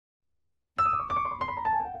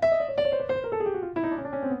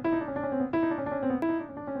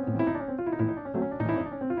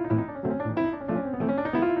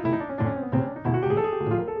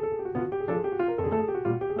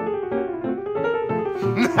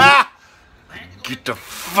Get the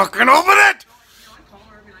fucking open it!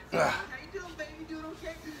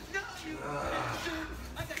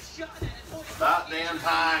 About damn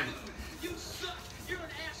time. You suck. You're an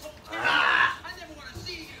asshole. Ah. I never want to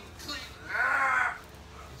see you, Clint. Ah.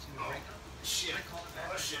 Oh, shit.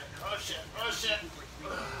 Oh, shit. Oh, shit. Oh, shit.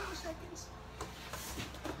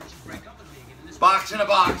 Box in a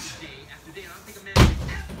box.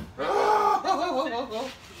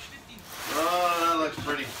 Oh, that looks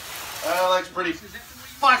pretty. That looks pretty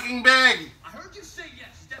fucking big. I heard you say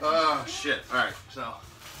yes. Oh, shit. All right, so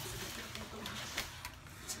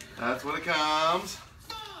that's what it comes.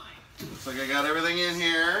 Looks like I got everything in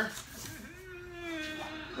here.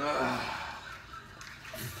 So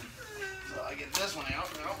I get this one out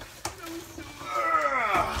now.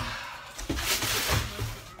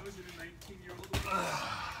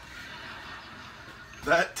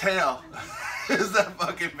 That tail is that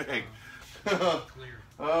fucking big.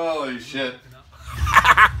 Holy shit.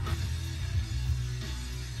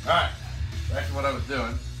 Alright, back to what I was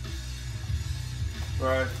doing.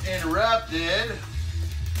 Where I was interrupted.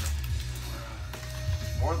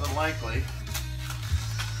 More than likely,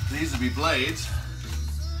 these would be blades.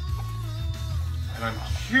 And I'm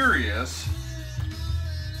curious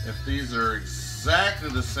if these are exactly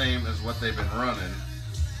the same as what they've been running,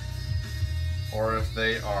 or if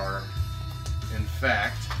they are, in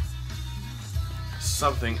fact,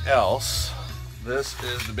 something else. This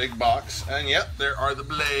is the big box, and yep, there are the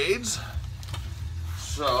blades.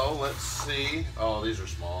 So let's see. Oh, these are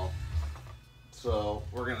small. So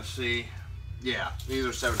we're gonna see. Yeah, these are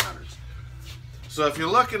 700s. So if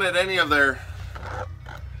you're looking at any of their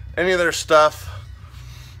stuff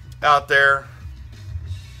out there,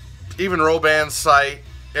 even Roban's site,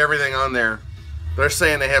 everything on there, they're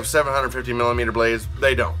saying they have 750 millimeter blades.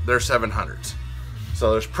 They don't. They're 700s.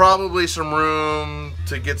 So there's probably some room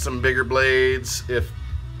to get some bigger blades if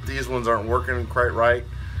these ones aren't working quite right.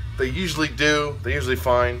 They usually do. They're usually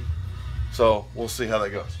fine. So we'll see how that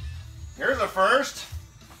goes. Here's the first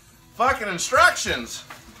fucking instructions.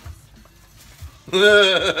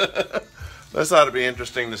 This ought to be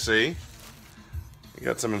interesting to see. You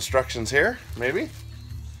got some instructions here, maybe?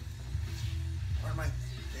 Where'd my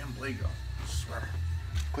damn blade go? I swear.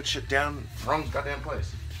 Put shit down in the wrong goddamn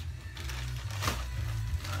place.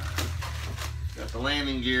 Got the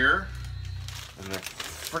landing gear. And they're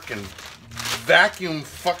freaking vacuum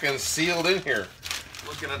fucking sealed in here.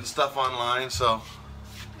 Looking at the stuff online, so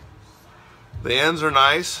the ends are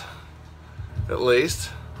nice, at least.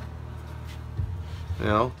 You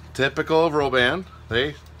know, typical of Roban.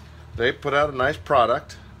 They put out a nice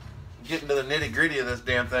product. Getting to the nitty-gritty of this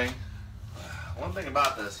damn thing. One thing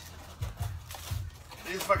about this,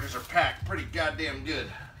 these fuckers are packed pretty goddamn good.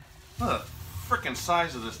 Look at the freaking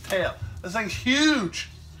size of this tail. This thing's huge.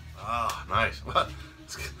 Oh, nice.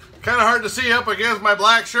 It's kind of hard to see up against my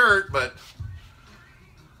black shirt, but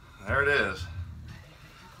there it is.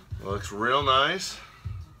 Looks real nice.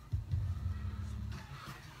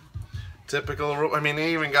 Typical. I mean,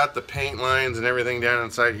 they even got the paint lines and everything down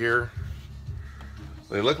inside here.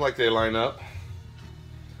 They look like they line up.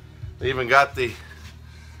 They even got the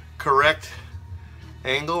correct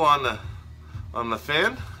angle on the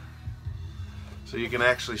fin, so you can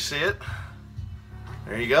actually see it.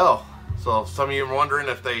 There you go. So some of you are wondering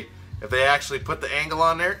if they actually put the angle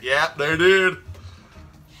on there. Yeah, they did.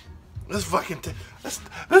 This fucking this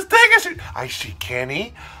thing is. I see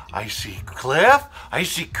Kenny. I see Cliff. I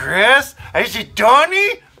see Chris. I see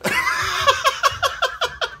Tony.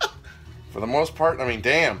 For the most part, I mean,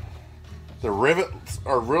 damn. The rivets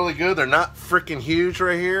are really good. They're not freaking huge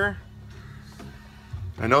right here.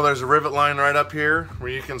 I know there's a rivet line right up here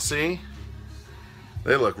where you can see.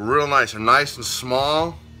 They look real nice. They're nice and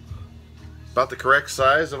small. About the correct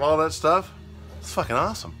size of all that stuff. It's fucking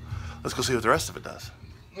awesome. Let's go see what the rest of it does.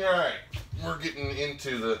 Alright, we're getting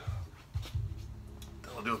into the...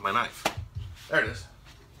 What I'll do with my knife. There it is.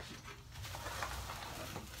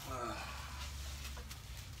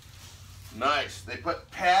 Nice. They put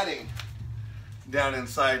padding down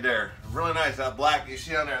inside there. Really nice. That black you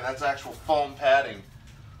see on there, that's actual foam padding.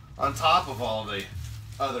 On top of all the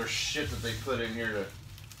other shit that they put in here to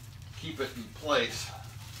keep it in place.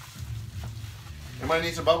 You might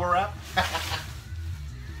need some bubble wrap?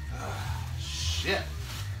 Shit.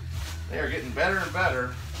 They are getting better and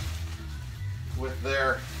better with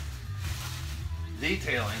their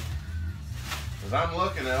detailing. Because I'm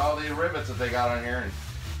looking at all the rivets that they got on here, and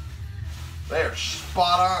they are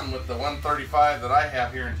spot on with the 135 that I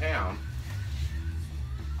have here in town.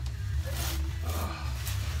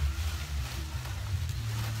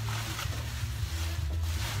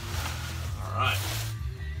 Alright.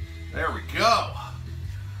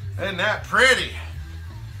 Isn't that pretty?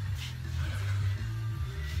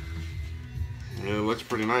 Yeah, it looks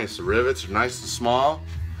pretty nice. The rivets are nice and small.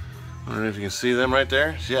 I don't know if you can see them right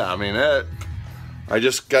there. Yeah, I mean, I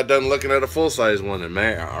just got done looking at a full-size one, and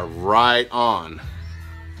they are right on.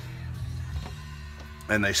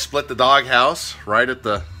 And they split the doghouse right at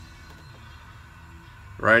the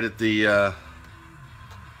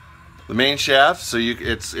main shaft, so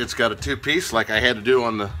it's got a two-piece like I had to do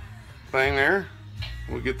on the thing there.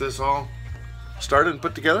 We'll get this all started and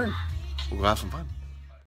put together. We'll have some fun.